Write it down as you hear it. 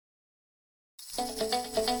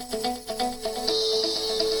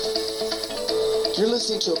You're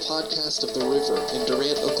listening to a podcast of The River in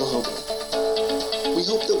Durant, Oklahoma. We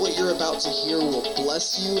hope that what you're about to hear will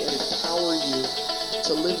bless you and empower you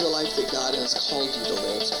to live the life that God has called you to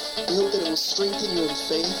live. We hope that it will strengthen you in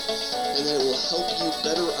faith and that it will help you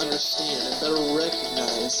better understand and better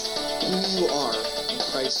recognize who you are in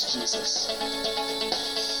Christ Jesus.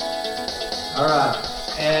 All right,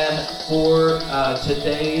 and for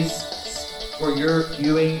for your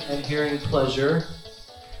viewing and hearing pleasure,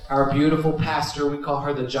 our beautiful pastor, we call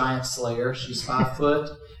her the Giant Slayer. She's 5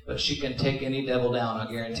 foot, but she can take any devil down,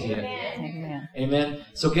 I guarantee it. Amen. Amen.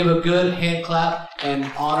 So give a good hand clap and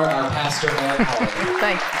honor our pastor, Ann Holiday.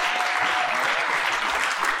 Thank you.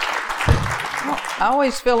 I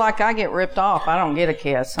always feel like I get ripped off. I don't get a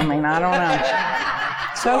kiss. I mean, I don't know.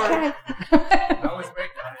 It's okay. Always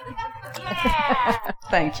make that.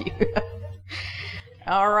 Thank you.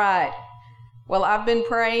 All right. Well, I've been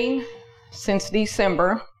praying since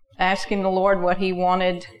December, asking the Lord what He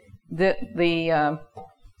wanted the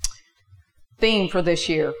theme for this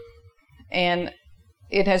year. And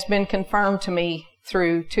it has been confirmed to me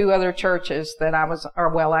through 2 other churches that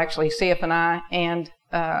actually CF&I and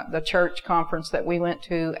the church conference that we went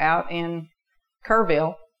to out in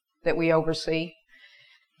Kerrville that we oversee.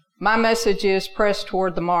 My message is press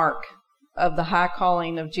toward the mark of the high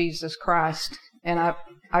calling of Jesus Christ. And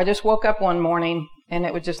I just woke up one morning and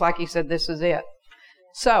it was just like He said, this is it.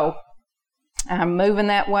 So I'm moving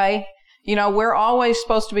that way. You know, we're always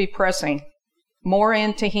supposed to be pressing more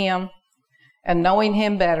into Him and knowing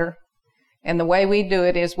Him better. And the way we do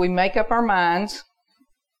it is we make up our minds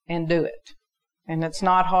and do it. And it's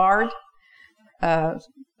not hard.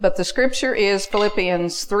 But the scripture is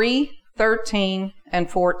Philippians 3:13 and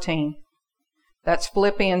 14. That's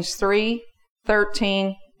Philippians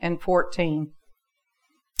 3:13 and 14.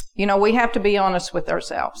 You know, we have to be honest with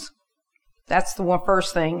ourselves. That's the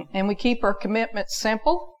first thing. And we keep our commitments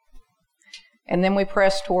simple. And then we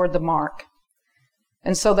press toward the mark.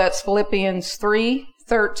 And so that's Philippians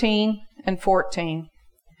 3:13 and 14.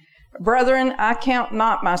 Brethren, I count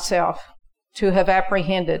not myself to have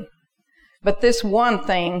apprehended, but this one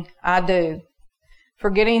thing I do,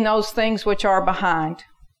 forgetting those things which are behind,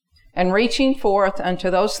 and reaching forth unto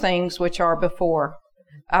those things which are before.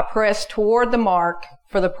 I press toward the mark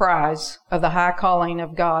for the prize of the high calling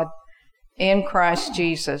of God in Christ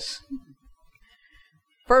Jesus.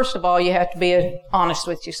 First of all, you have to be honest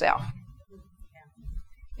with yourself.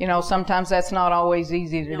 You know, sometimes that's not always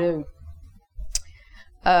easy to do.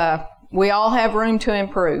 We all have room to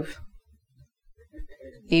improve.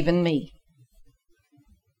 Even me.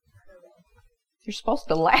 You're supposed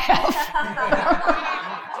to laugh.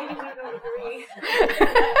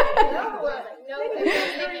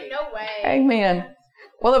 No way. Amen.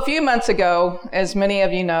 Well, a few months ago, as many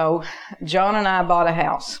of you know, John and I bought a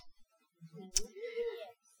house.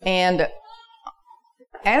 And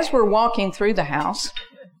as we're walking through the house,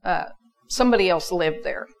 somebody else lived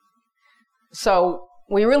there. So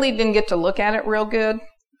we really didn't get to look at it real good.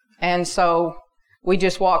 And so we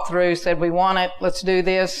just walked through, said, we want it, let's do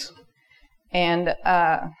this. And,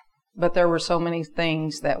 but there were so many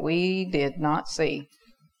things that we did not see,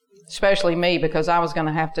 especially me, because I was going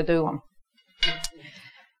to have to do them.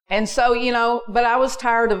 And so, you know, but I was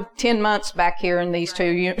tired of 10 months back here in these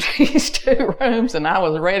two rooms, and I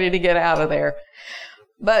was ready to get out of there.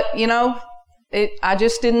 But, you know, I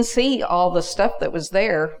just didn't see all the stuff that was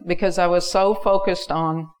there because I was so focused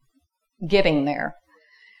on getting there.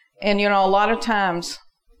 And, you know, a lot of times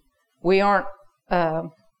we don't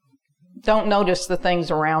notice the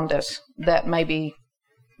things around us that maybe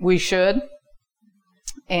we should.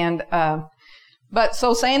 And, but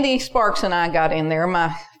so Sandy Sparks and I got in there,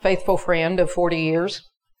 my faithful friend of 40 years,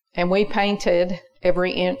 and we painted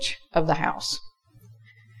every inch of the house.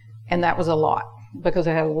 And that was a lot because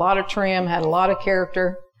it had a lot of trim, had a lot of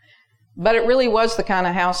character. But it really was the kind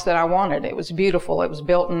of house that I wanted. It was beautiful. It was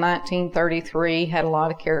built in 1933, had a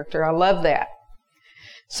lot of character. I love that.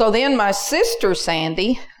 So then my sister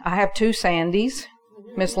Sandy, I have 2 Sandys.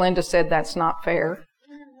 Miss Linda said that's not fair.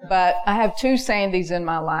 But I have 2 Sandys in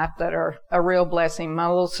my life that are a real blessing. My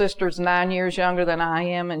little sister's 9 years younger than I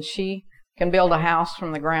am, and she can build a house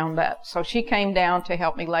from the ground up. So she came down to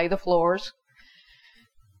help me lay the floors.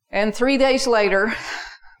 And 3 days later,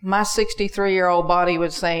 my 63-year-old body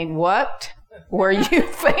was saying, what were you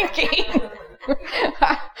thinking?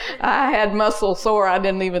 I had muscle sore I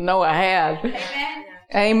didn't even know I had. Amen.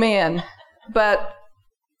 Amen. But,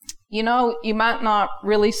 you know, you might not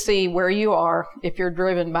really see where you are if you're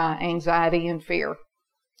driven by anxiety and fear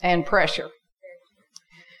and pressure.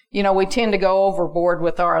 we tend to go overboard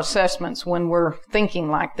with our assessments when we're thinking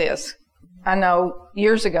like this. I know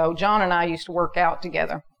years ago, John and I used to work out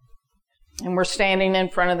together. And we're standing in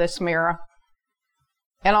front of this mirror.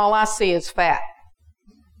 And all I see is fat.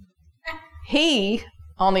 He,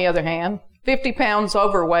 on the other hand, 50 pounds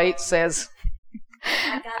overweight, says,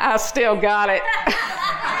 I still got it.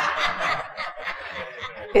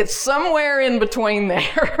 It's somewhere in between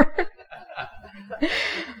there.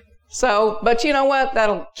 So, but you know what?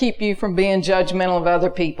 That'll keep you from being judgmental of other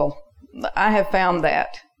people. I have found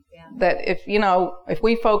that if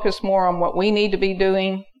we focus more on what we need to be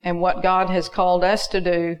doing and what God has called us to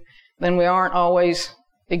do, then we aren't always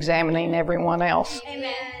examining everyone else.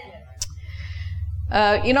 Amen.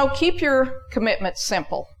 Keep your commitments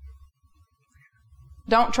simple.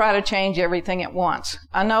 Don't try to change everything at once.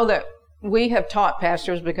 I know that we have taught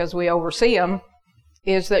pastors, because we oversee them,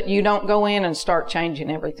 is that you don't go in and start changing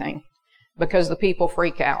everything because the people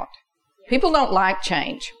freak out. People don't like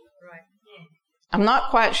change. I'm not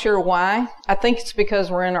quite sure why. I think it's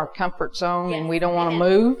because we're in our comfort zone and we don't want to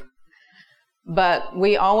move. But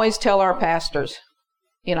we always tell our pastors,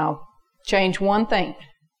 change one thing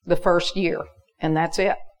the first year, and that's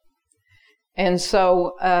it. And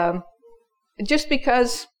so, just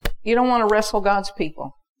because you don't want to wrestle God's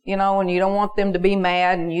people, and you don't want them to be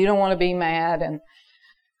mad, and you don't want to be mad. And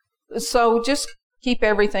so just keep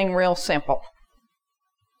everything real simple.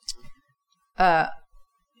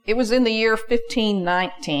 It was in the year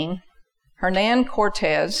 1519, Hernan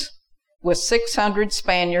Cortez, with 600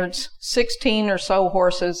 Spaniards, 16 or so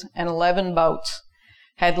horses, and 11 boats,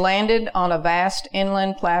 had landed on a vast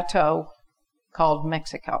inland plateau called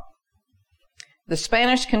Mexico. The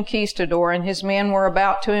Spanish conquistador and his men were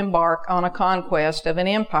about to embark on a conquest of an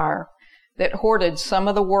empire that hoarded some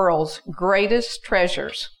of the world's greatest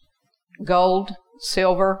treasures. Gold,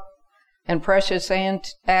 silver, and precious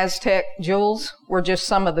Aztec jewels were just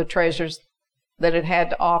some of the treasures that it had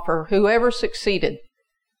to offer whoever succeeded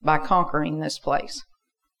by conquering this place.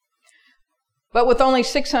 But with only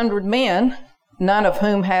 600 men, none of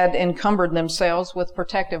whom had encumbered themselves with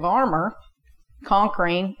protective armor,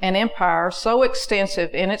 conquering an empire so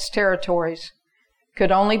extensive in its territories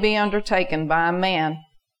could only be undertaken by a man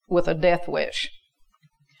with a death wish.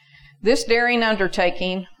 This daring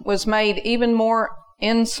undertaking was made even more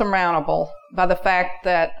insurmountable by the fact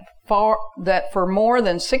that for more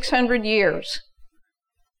than 600 years,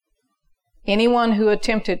 anyone who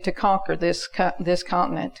attempted to conquer this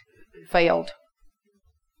continent failed.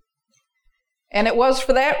 And it was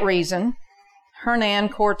for that reason Hernan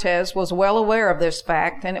Cortez was well aware of this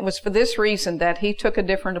fact, and it was for this reason that he took a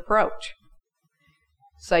different approach.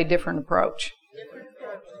 Say different approach.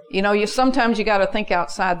 Sometimes you got to think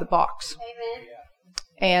outside the box.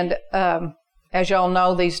 Amen. And as y'all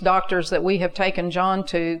know, these doctors that we have taken John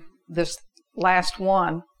to, this last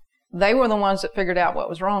one, they were the ones that figured out what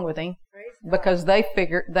was wrong with him, because they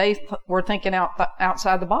were thinking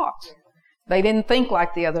outside the box. They didn't think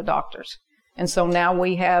like the other doctors. And so now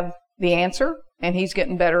we have the answer, and he's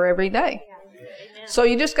getting better every day. So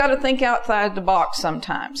you just got to think outside the box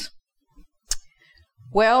sometimes.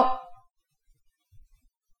 Well,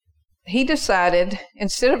 he decided,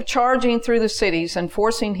 instead of charging through the cities and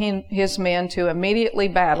forcing his men to immediately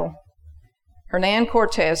battle, Hernan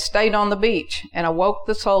Cortez stayed on the beach and awoke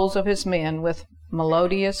the souls of his men with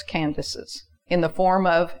melodious canvases in the form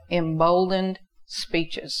of emboldened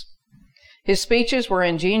speeches. His speeches were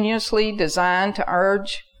ingeniously designed to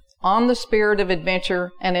urge on the spirit of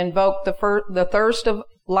adventure and invoke the thirst of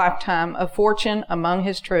lifetime of fortune among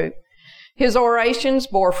his troop. His orations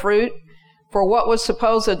bore fruit, for what was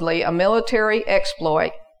supposedly a military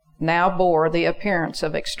exploit now bore the appearance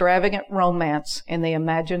of extravagant romance in the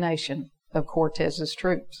imagination of Cortez's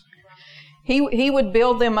troops. He would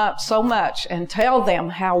build them up so much and tell them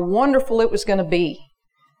how wonderful it was going to be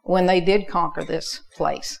when they did conquer this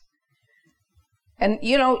place. And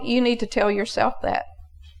you need to tell yourself that.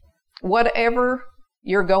 Whatever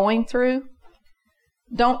you're going through,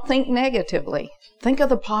 don't think negatively. Think of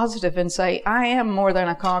the positive and say, I am more than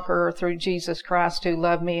a conqueror through Jesus Christ who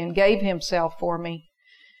loved me and gave himself for me.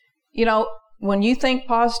 When you think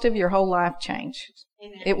positive, your whole life changes.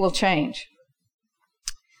 Amen. It will change.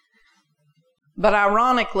 But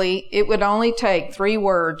ironically, it would only take 3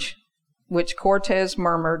 words which Cortez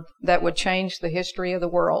murmured that would change the history of the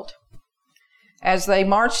world. As they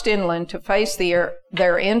marched inland to face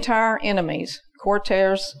their entire enemies,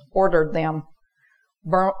 Cortez ordered them,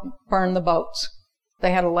 burn the boats.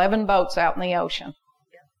 They had 11 boats out in the ocean.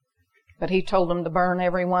 But he told them to burn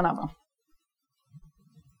every one of them.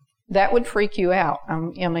 That would freak you out.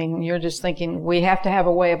 You're just thinking, we have to have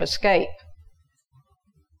a way of escape.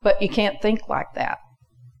 But you can't think like that.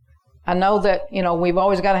 I know that, we've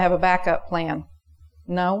always got to have a backup plan.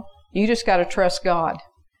 No, you just got to trust God,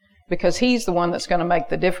 because He's the one that's going to make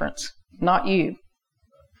the difference, not you.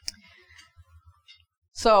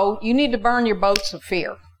 So you need to burn your boats of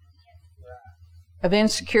fear, of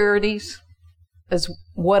insecurities, as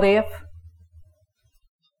what if.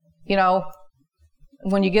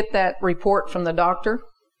 When you get that report from the doctor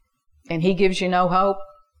and he gives you no hope,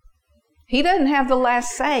 he doesn't have the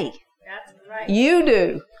last say. That's right. You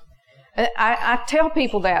do. I tell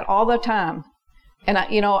people that all the time. And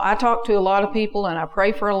I talk to a lot of people and I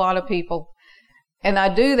pray for a lot of people. And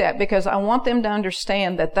I do that because I want them to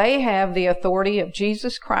understand that they have the authority of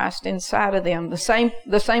Jesus Christ inside of them, the same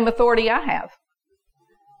authority I have.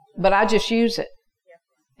 But I just use it.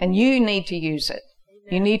 And you need to use it.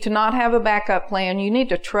 You need to not have a backup plan. You need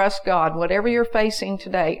to trust God. Whatever you're facing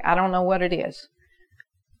today, I don't know what it is.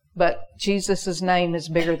 But Jesus' name is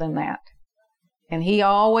bigger than that. And He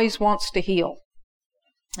always wants to heal.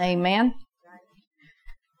 Amen?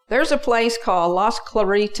 There's a place called Las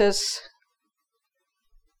Claritas,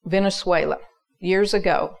 Venezuela, years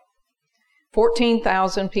ago.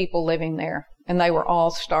 14,000 people living there, and they were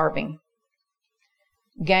all starving.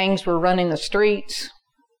 Gangs were running the streets,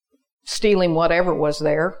 stealing whatever was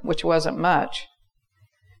there, which wasn't much.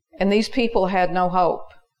 And these people had no hope.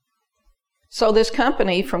 So this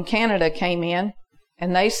company from Canada came in,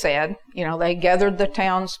 and they said, they gathered the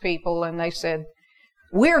townspeople, and they said,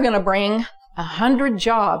 we're going to bring 100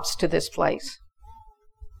 jobs to this place.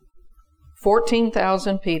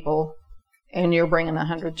 14,000 people, and you're bringing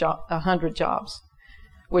 100 jobs,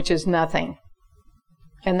 which is nothing.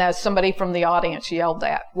 And that's somebody from the audience yelled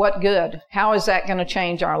that. What good? How is that going to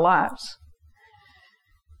change our lives?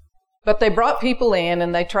 But they brought people in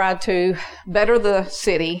and they tried to better the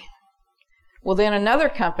city. Well, then another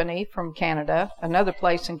company from Canada, another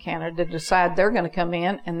place in Canada, decide they're going to come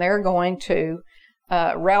in and they're going to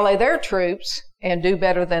rally their troops and do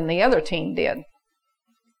better than the other team did.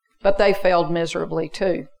 But they failed miserably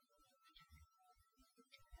too.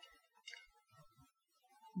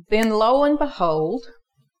 Then lo and behold,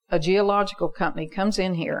 a geological company comes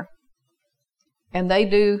in here and they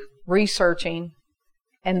do researching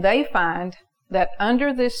and they find that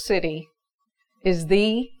under this city is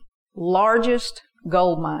the largest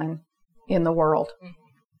gold mine in the world.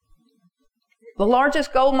 The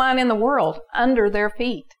largest gold mine in the world under their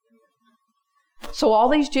feet. So all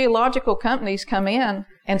these geological companies come in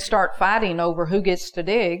and start fighting over who gets to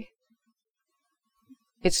dig.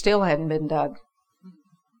 It still hadn't been dug.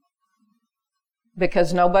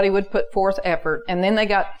 Because nobody would put forth effort. And then they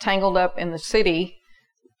got tangled up in the city,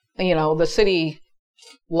 the city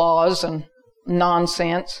laws and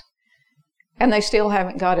nonsense. And they still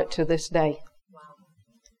haven't got it to this day.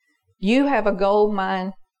 You have a gold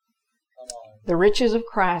mine, the riches of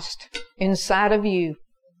Christ inside of you.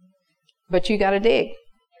 But you got to dig.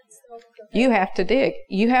 You have to dig.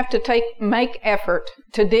 You have to make effort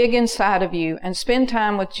to dig inside of you and spend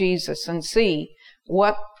time with Jesus and see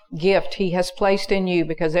what gift He has placed in you,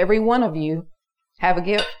 because every one of you have a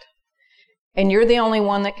gift. And you're the only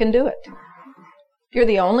one that can do it. You're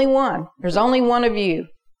the only one. There's only one of you.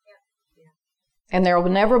 And there will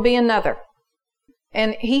never be another.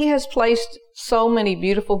 And He has placed so many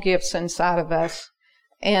beautiful gifts inside of us.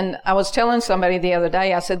 And I was telling somebody the other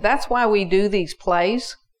day, I said, that's why we do these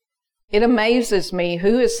plays. It amazes me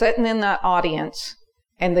who is sitting in that audience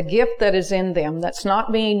and the gift that is in them that's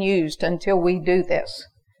not being used until we do this.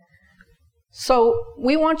 So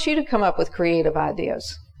we want you to come up with creative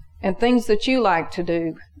ideas and things that you like to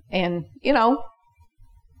do and,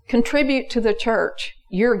 contribute to the church,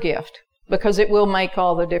 your gift, because it will make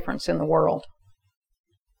all the difference in the world.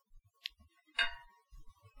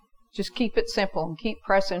 Just keep it simple and keep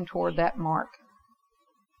pressing toward that mark.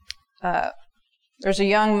 There's a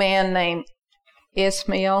young man named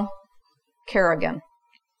Ismail Kerrigan.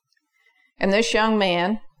 And this young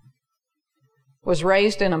man was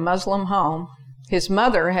raised in a Muslim home. His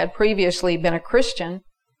mother had previously been a Christian,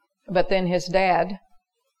 but then his dad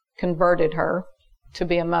converted her to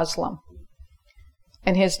be a Muslim.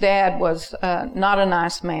 And his dad was not a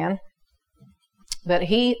nice man. But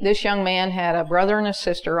this young man had a brother and a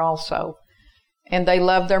sister also. And they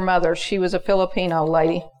loved their mother. She was a Filipino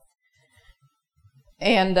lady.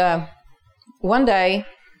 And one day,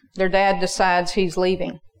 their dad decides he's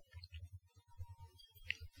leaving.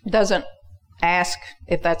 Doesn't ask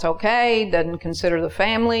if that's okay, doesn't consider the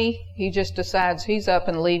family. He just decides he's up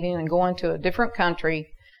and leaving and going to a different country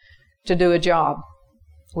to do a job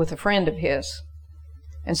with a friend of his.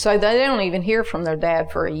 And so they don't even hear from their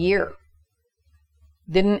dad for a year.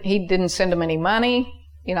 He didn't send them any money.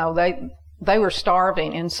 they were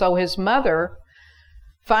starving. And so his mother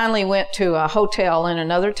finally went to a hotel in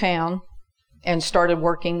another town and started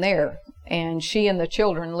working there. And she and the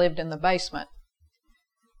children lived in the basement.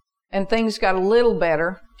 And things got a little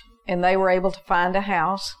better, and they were able to find a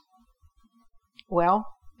house. Well,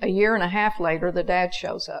 a year and a half later, the dad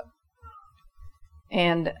shows up.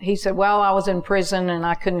 And he said, well, I was in prison and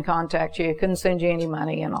I couldn't contact you. I couldn't send you any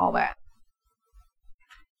money and all that.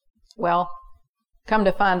 Well, come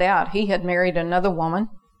to find out, he had married another woman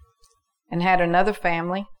and had another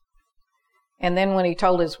family. And then when he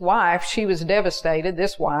told his wife, she was devastated,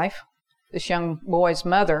 this wife, this young boy's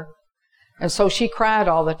mother. And so she cried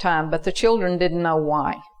all the time, but the children didn't know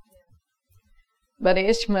why. But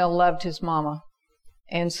Ishmael loved his mama.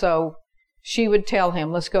 And so she would tell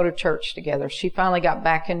him, let's go to church together. She finally got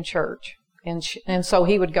back in church. And so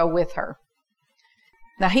he would go with her.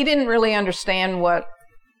 Now, he didn't really understand what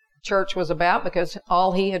church was about because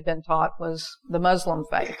all he had been taught was the Muslim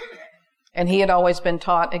faith. And he had always been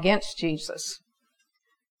taught against Jesus.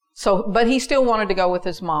 But he still wanted to go with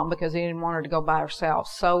his mom because he didn't want her to go by herself.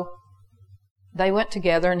 So they went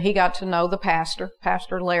together and he got to know the pastor.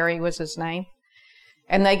 Pastor Larry was his name.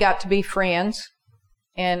 And they got to be friends.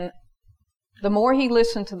 And the more he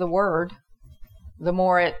listened to the word, the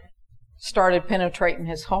more it started penetrating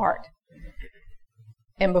his heart.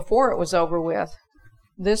 And before it was over with,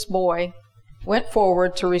 this boy went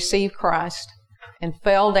forward to receive Christ and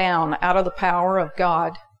fell down out of the power of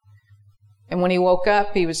God. And when he woke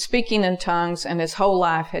up, he was speaking in tongues and his whole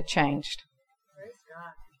life had changed. Praise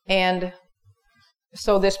God. And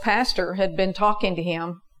so this pastor had been talking to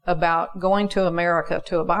him about going to America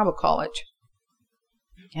to a Bible college.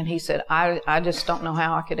 And he said, I just don't know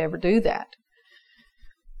how I could ever do that.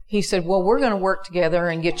 He said, well, we're going to work together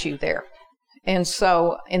and get you there. And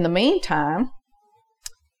so in the meantime,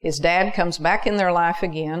 his dad comes back in their life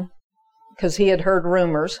again because he had heard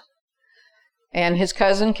rumors. And his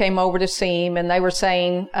cousin came over to see him and they were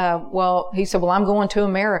saying, he said, well, I'm going to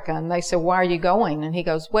America. And they said, why are you going? And he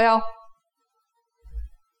goes, well,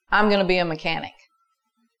 I'm going to be a mechanic.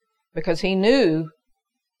 Because he knew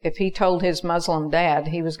if he told his Muslim dad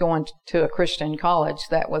he was going to a Christian college,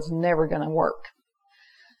 that was never going to work.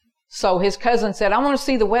 So his cousin said, I want to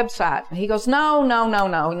see the website. And he goes, no,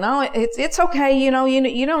 it's okay.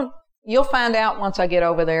 You'll find out once I get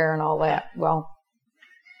over there and all that. Well,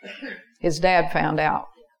 his dad found out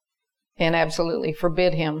and absolutely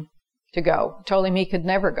forbid him to go. Told him he could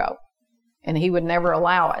never go and he would never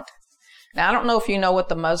allow it. Now, I don't know if you know what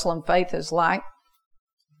the Muslim faith is like.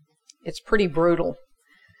 It's pretty brutal.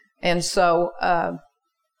 And so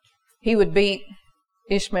he would beat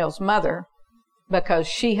Ishmael's mother because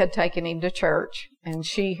she had taken him to church and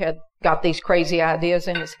she had got these crazy ideas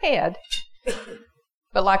in his head.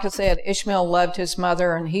 But like I said, Ishmael loved his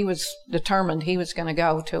mother and he was determined he was going to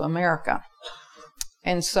go to America.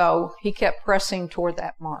 And so he kept pressing toward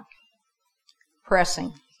that mark.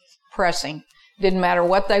 Pressing. Didn't matter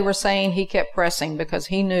what they were saying, he kept pressing because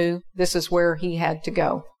he knew this is where he had to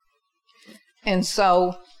go. And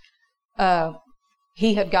so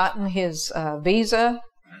he had gotten his visa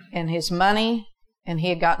and his money, and he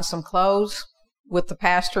had gotten some clothes with the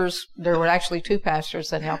pastors. There were actually 2 pastors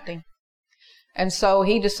that helped him. And so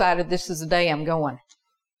he decided, this is the day I'm going.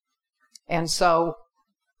 And so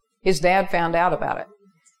his dad found out about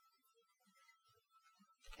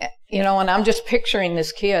it. And I'm just picturing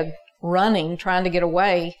this kid running, trying to get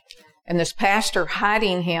away, and this pastor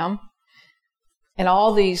hiding him, and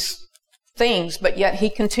all these things, but yet he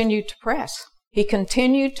continued to press. He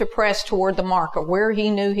continued to press toward the mark of where he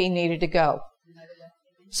knew he needed to go.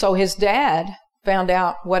 So his dad found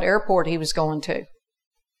out what airport he was going to.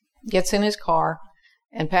 Gets in his car,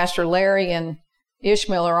 and Pastor Larry and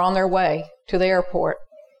Ishmael are on their way to the airport.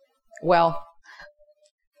 Well,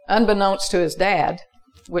 unbeknownst to his dad,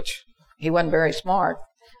 which he wasn't very smart,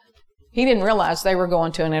 he didn't realize they were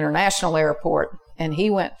going to an international airport, and he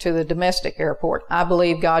went to the domestic airport. I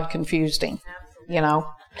believe God confused him,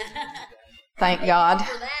 Thank God.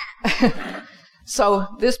 So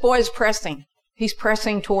this boy is pressing. He's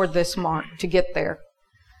pressing toward this mark to get there.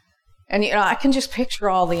 And, I can just picture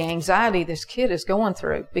all the anxiety this kid is going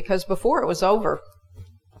through, because before it was over,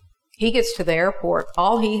 he gets to the airport.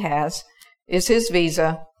 All he has is his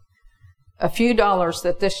visa, a few dollars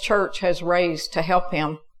that this church has raised to help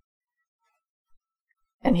him.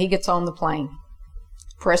 And he gets on the plane,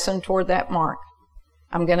 pressing toward that mark.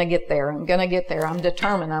 I'm going to get there. I'm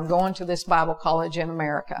determined. I'm going to this Bible college in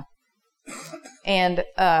America. And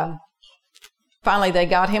finally, they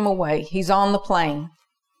got him away. He's on the plane.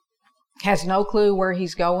 Has no clue where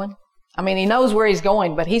he's going. I mean, he knows where he's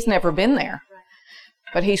going, but he's never been there.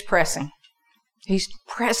 But he's pressing. He's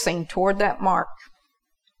pressing toward that mark.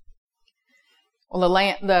 Well,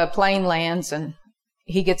 the plane lands and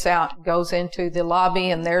he gets out, goes into the lobby,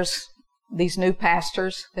 and there's these new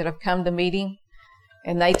pastors that have come to meet him.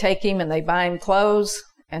 And they take him and they buy him clothes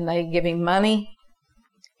and they give him money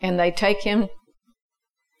and they take him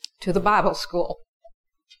to the Bible school.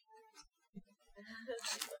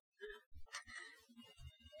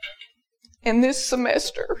 And this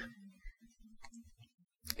semester,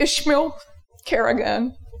 Ishmael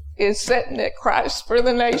Carrigan is setting at Christ for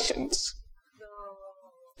the Nations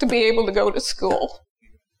to be able to go to school.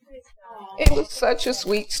 It was such a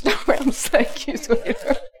sweet story. Thank you,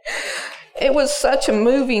 sweetheart. It was such a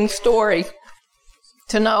moving story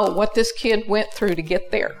to know what this kid went through to get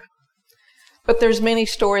there. But there's many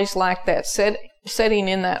stories like that sitting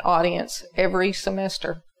in that audience every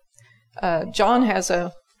semester. John has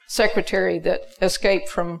a secretary that escaped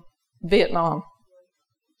from Vietnam.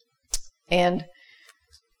 And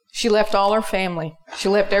she left all her family. She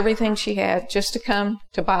left everything she had just to come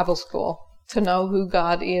to Bible school, to know who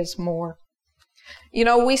God is more. You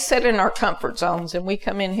know, we sit in our comfort zones and we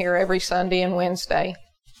come in here every Sunday and Wednesday.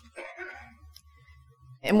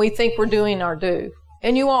 And we think we're doing our due.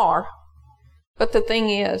 And you are. But the thing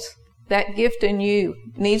is, that gift in you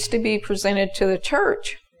needs to be presented to the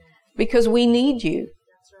church because we need you.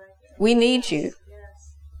 We need you.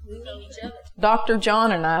 Dr.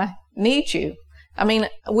 John and I need you. I mean,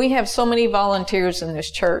 we have so many volunteers in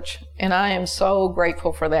this church, and I am so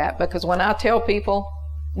grateful for that because when I tell people,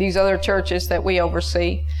 these other churches that we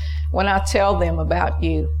oversee, when I tell them about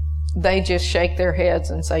you, they just shake their heads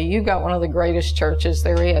and say, you got one of the greatest churches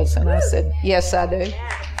there is. And I said, yes, I do.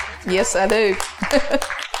 Yes, I do.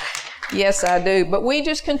 Yes, I do. But we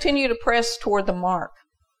just continue to press toward the mark.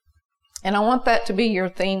 And I want that to be your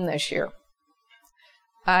theme this year.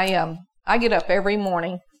 I get up every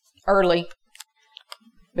morning early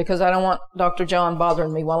because I don't want Dr. John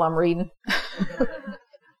bothering me while I'm reading.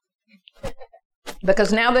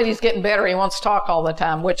 Because now that he's getting better, he wants to talk all the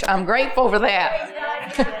time, which I'm grateful for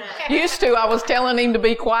that. Used to, I was telling him to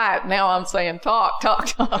be quiet. Now I'm saying, talk, talk,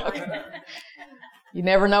 talk. You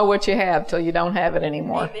never know what you have till you don't have it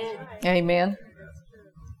anymore. Amen. Amen.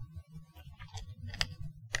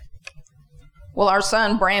 Well, our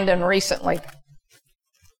son Brandon recently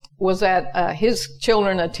was at, his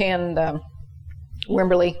children attend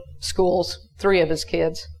Wimberley schools, 3 of his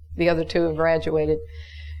kids. The other 2 have graduated.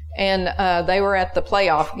 And they were at the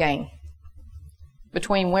playoff game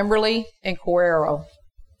between Wimberley and Cuero.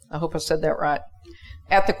 I hope I said that right.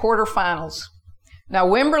 At the quarterfinals. Now,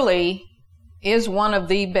 Wimberley is one of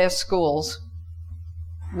the best schools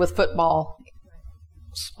with football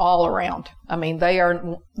all around. I mean, they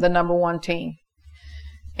are the number 1 team.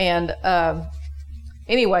 And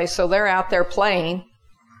anyway, so they're out there playing,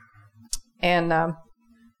 and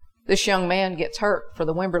this young man gets hurt for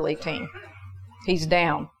the Wimberley team. He's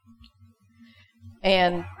down.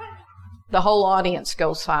 And the whole audience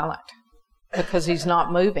goes silent because he's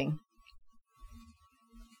not moving.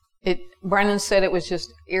 Brandon said it was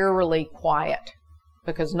just eerily quiet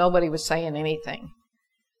because nobody was saying anything.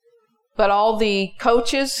 But all the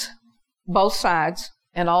coaches, both sides,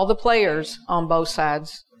 and all the players on both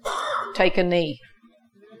sides take a knee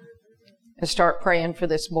and start praying for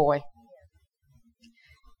this boy.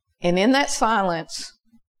 And in that silence,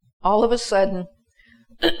 all of a sudden,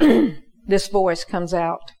 this voice comes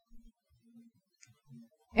out.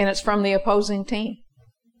 And it's from the opposing team.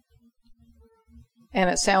 And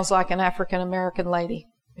it sounds like an African American lady.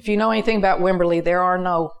 If you know anything about Wimberley, there are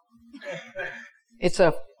no. It's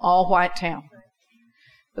a all-white town.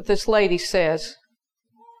 But this lady says,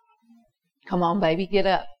 come on, baby, get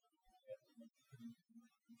up.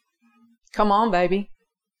 Come on, baby,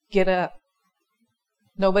 get up.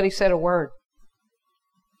 Nobody said a word.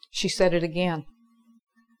 She said it again.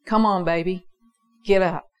 Come on, baby, get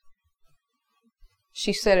up.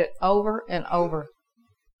 She said it over and over.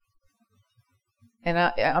 And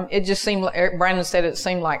it just seemed like, Brandon said it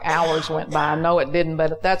seemed like hours went by. I know it didn't,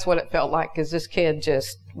 but that's what it felt like because this kid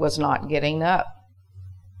just was not getting up.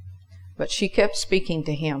 But she kept speaking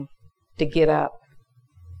to him to get up.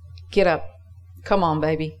 Get up. Come on,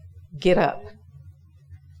 baby. Get up.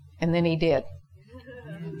 And then he did.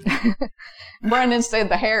 Brandon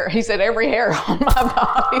said he said every hair on my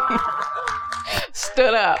body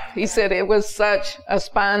stood up. He said it was such a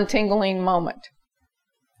spine-tingling moment.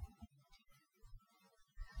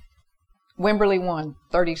 Wimberley won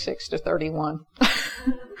 36-31.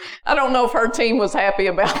 I don't know if her team was happy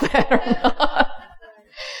about that or not.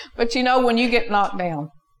 But you know, when you get knocked down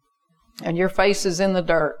and your face is in the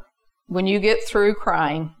dirt, when you get through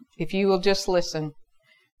crying, if you will just listen,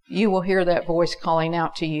 you will hear that voice calling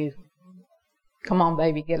out to you. Come on,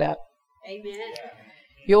 baby, get up. Amen.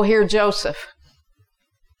 You'll hear Joseph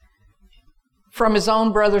from his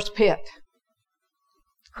own brother's pit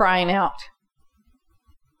crying out,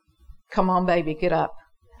 come on, baby, get up.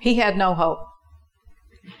 He had no hope,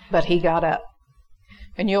 but he got up.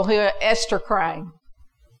 And you'll hear Esther crying,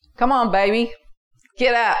 come on, baby,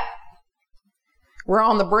 get up. We're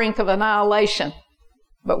on the brink of annihilation,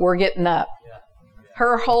 but we're getting up.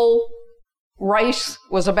 Her whole race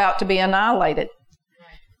was about to be annihilated.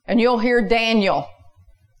 And you'll hear Daniel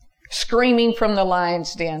screaming from the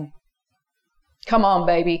lion's den, come on,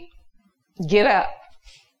 baby, get up.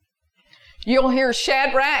 You'll hear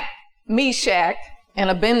Shadrach, Meshach, and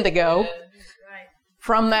Abednego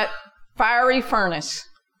from that fiery furnace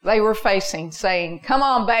they were facing, saying, come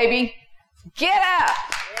on, baby, get up.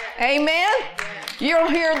 Amen? You'll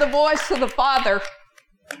hear the voice of the Father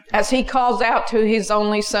as He calls out to His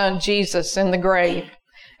only Son, Jesus, in the grave,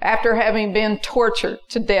 after having been tortured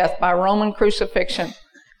to death by Roman crucifixion.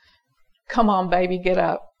 Come on, baby, get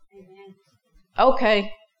up.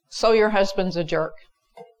 Okay, so your husband's a jerk.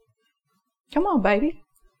 Come on, baby.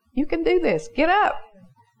 You can do this. Get up.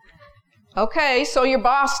 Okay, so your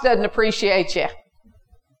boss doesn't appreciate you.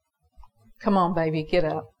 Come on, baby, get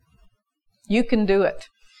up. You can do it.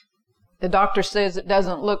 The doctor says it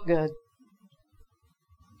doesn't look good.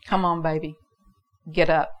 Come on, baby, get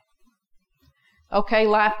up. Okay,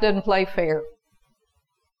 life doesn't play fair.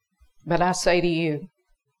 But I say to you,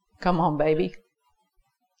 come on, baby,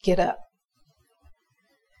 get up.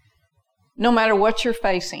 No matter what you're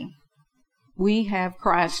facing, we have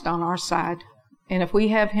Christ on our side. And if we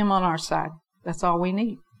have Him on our side, that's all we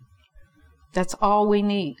need. That's all we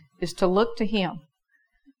need, is to look to Him.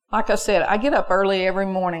 Like I said, I get up early every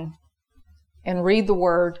morning and read the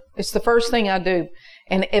Word. It's the first thing I do.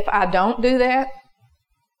 And if I don't do that,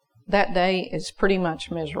 that day is pretty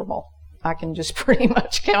much miserable. I can just pretty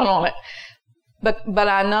much count on it. But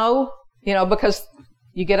I know, because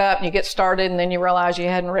you get up and you get started and then you realize you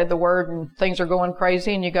hadn't read the Word and things are going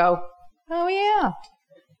crazy and you go, oh yeah,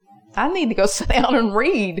 I need to go sit down and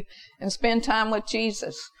read and spend time with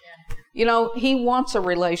Jesus. He wants a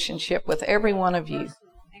relationship with every one of you.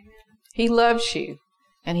 He loves you,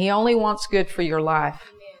 and He only wants good for your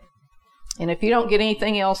life. And if you don't get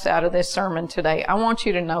anything else out of this sermon today, I want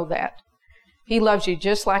you to know that. He loves you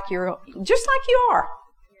just like you are.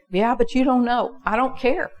 Yeah, but you don't know. I don't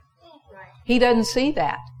care. He doesn't see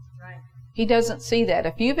that. He doesn't see that.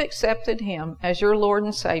 If you've accepted Him as your Lord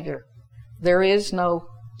and Savior,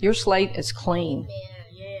 your slate is clean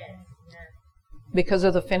because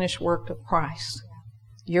of the finished work of Christ.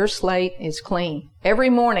 Your slate is clean. Every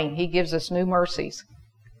morning He gives us new mercies.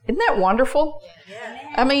 Isn't that wonderful?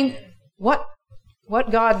 I mean, what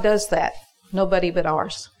God does that? Nobody but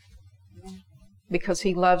ours. Because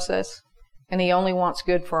He loves us and He only wants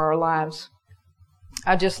good for our lives.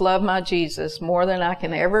 I just love my Jesus more than I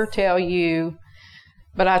can ever tell you,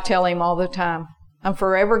 but I tell Him all the time. I'm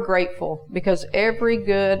forever grateful because every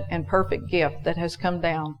good and perfect gift that has come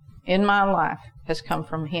down in my life has come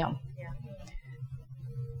from Him.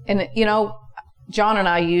 And, John and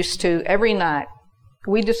I used to, every night,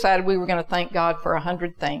 we decided we were going to thank God for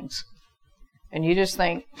 100 things. And you just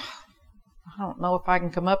think, I don't know if I can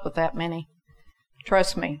come up with that many.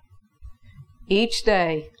 Trust me. Each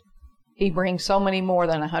day, He brings so many more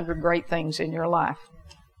than 100 great things in your life.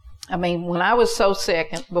 I mean, when I was so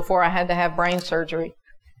sick before I had to have brain surgery,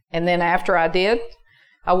 and then after I did,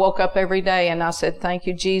 I woke up every day and I said, thank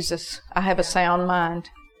you, Jesus. I have a sound mind.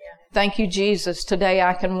 Thank you, Jesus. Today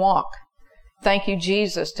I can walk. Thank you,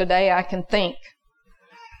 Jesus. Today I can think.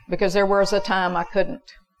 Because there was a time I couldn't.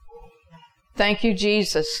 Thank you,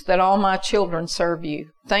 Jesus, that all my children serve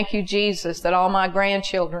you. Thank you, Jesus, that all my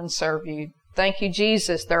grandchildren serve you. Thank you,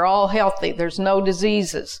 Jesus, they're all healthy. There's no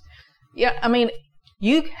diseases. Yeah, I mean,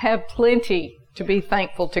 you have plenty to be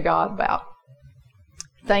thankful to God about.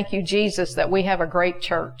 Thank you, Jesus, that we have a great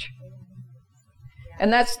church.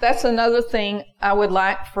 And that's another thing I would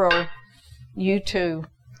like for you to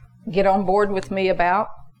get on board with me about,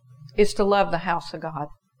 is to love the house of God.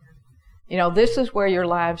 This is where your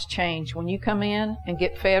lives change. When you come in and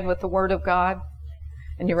get fed with the Word of God,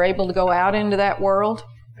 and you're able to go out into that world,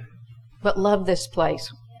 but love this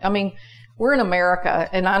place. I mean, we're in America,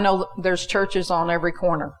 and I know there's churches on every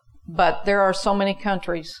corner, but there are so many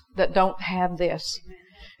countries that don't have this.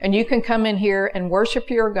 And you can come in here and worship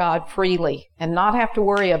your God freely and not have to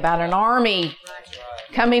worry about an army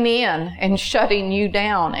coming in and shutting you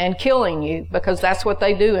down and killing you, because that's what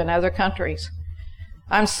they do in other countries.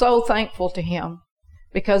 I'm so thankful to Him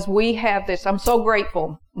because we have this. I'm so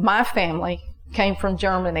grateful. My family, came from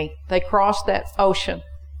Germany. They crossed that ocean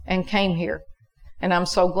and came here. And I'm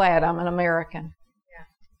so glad I'm an American.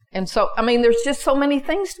 And so, I mean, there's just so many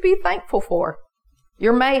things to be thankful for.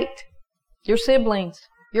 Your mate, your siblings,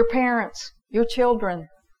 your parents, your children.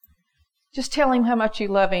 Just tell him how much you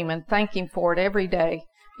love him and thank him for it every day.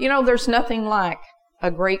 You know, there's nothing like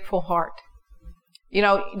a grateful heart. You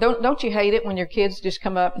know, don't you hate it when your kids just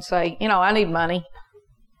come up and say, you know, I need money.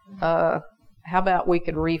 How about we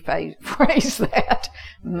could rephrase that?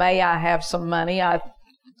 May I have some money?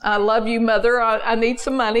 I love you, Mother. I need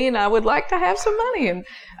some money and I would like to have some money. And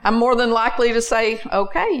I'm more than likely to say,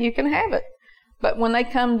 okay, you can have it. But when they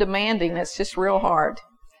come demanding, it's just real hard.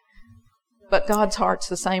 But God's heart's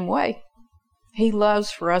the same way. He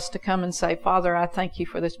loves for us to come and say, Father, I thank you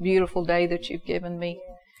for this beautiful day that you've given me.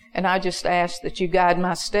 And I just ask that you guide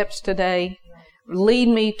my steps today. Lead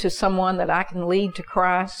me to someone that I can lead to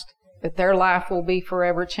Christ, that their life will be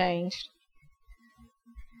forever changed.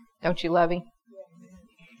 Don't you love him?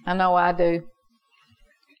 I know I do.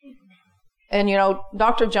 And you know,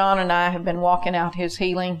 Dr. John and I have been walking out his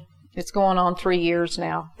healing. It's going on 3 years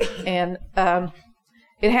now. And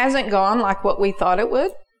it hasn't gone like what we thought it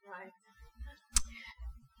would.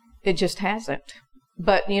 It just hasn't.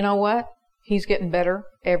 But you know what? He's getting better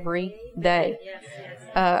every day.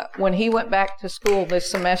 When he went back to school this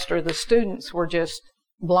semester, the students were just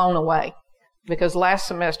blown away because last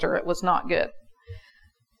semester it was not good.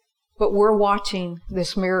 But we're watching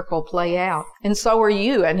this miracle play out. And so are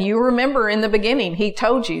you. And you remember in the beginning, he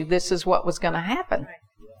told you this is what was going to happen.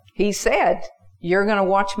 He said, you're going to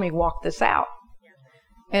watch me walk this out.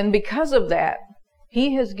 And because of that,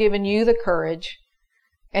 he has given you the courage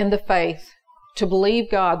and the faith to believe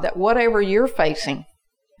God that whatever you're facing,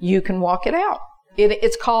 you can walk it out.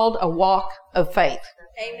 It's called a walk of faith.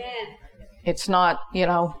 Amen. It's not, you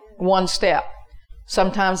know, one step.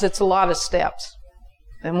 Sometimes it's a lot of steps.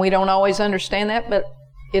 And we don't always understand that, but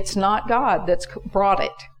it's not God that's brought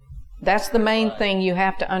it. That's the main thing you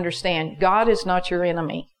have to understand. God is not your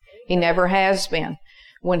enemy. He never has been.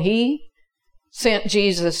 When he sent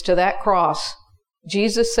Jesus to that cross,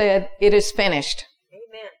 Jesus said, it is finished.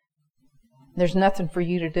 Amen. There's nothing for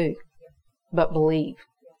you to do but believe.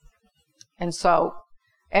 And so,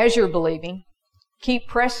 as you're believing, keep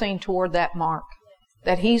pressing toward that mark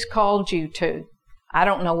that he's called you to. I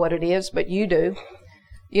don't know what it is, but you do.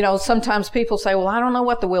 You know, sometimes people say, well, I don't know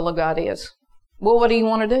what the will of God is. Well, what do you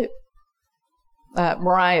want to do?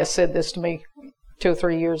 Mariah said this to me 2 or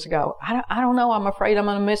 3 years ago. I don't know. I'm afraid I'm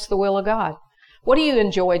going to miss the will of God. What do you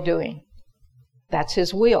enjoy doing? That's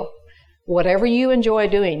his will. Whatever you enjoy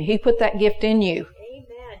doing, he put that gift in you.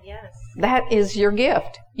 Amen. Yes. That is your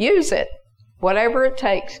gift. Use it. Whatever it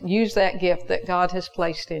takes, use that gift that God has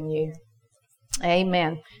placed in you.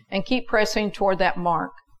 Amen. And keep pressing toward that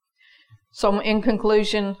mark. So in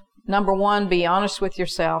conclusion, number 1, be honest with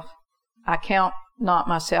yourself. I count not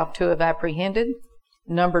myself to have apprehended.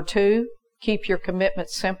 Number 2, keep your commitment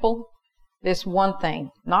simple. This one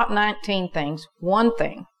thing, not 19 things, one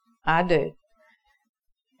thing I do.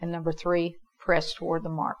 And number 3, press toward the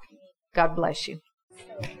mark. God bless you.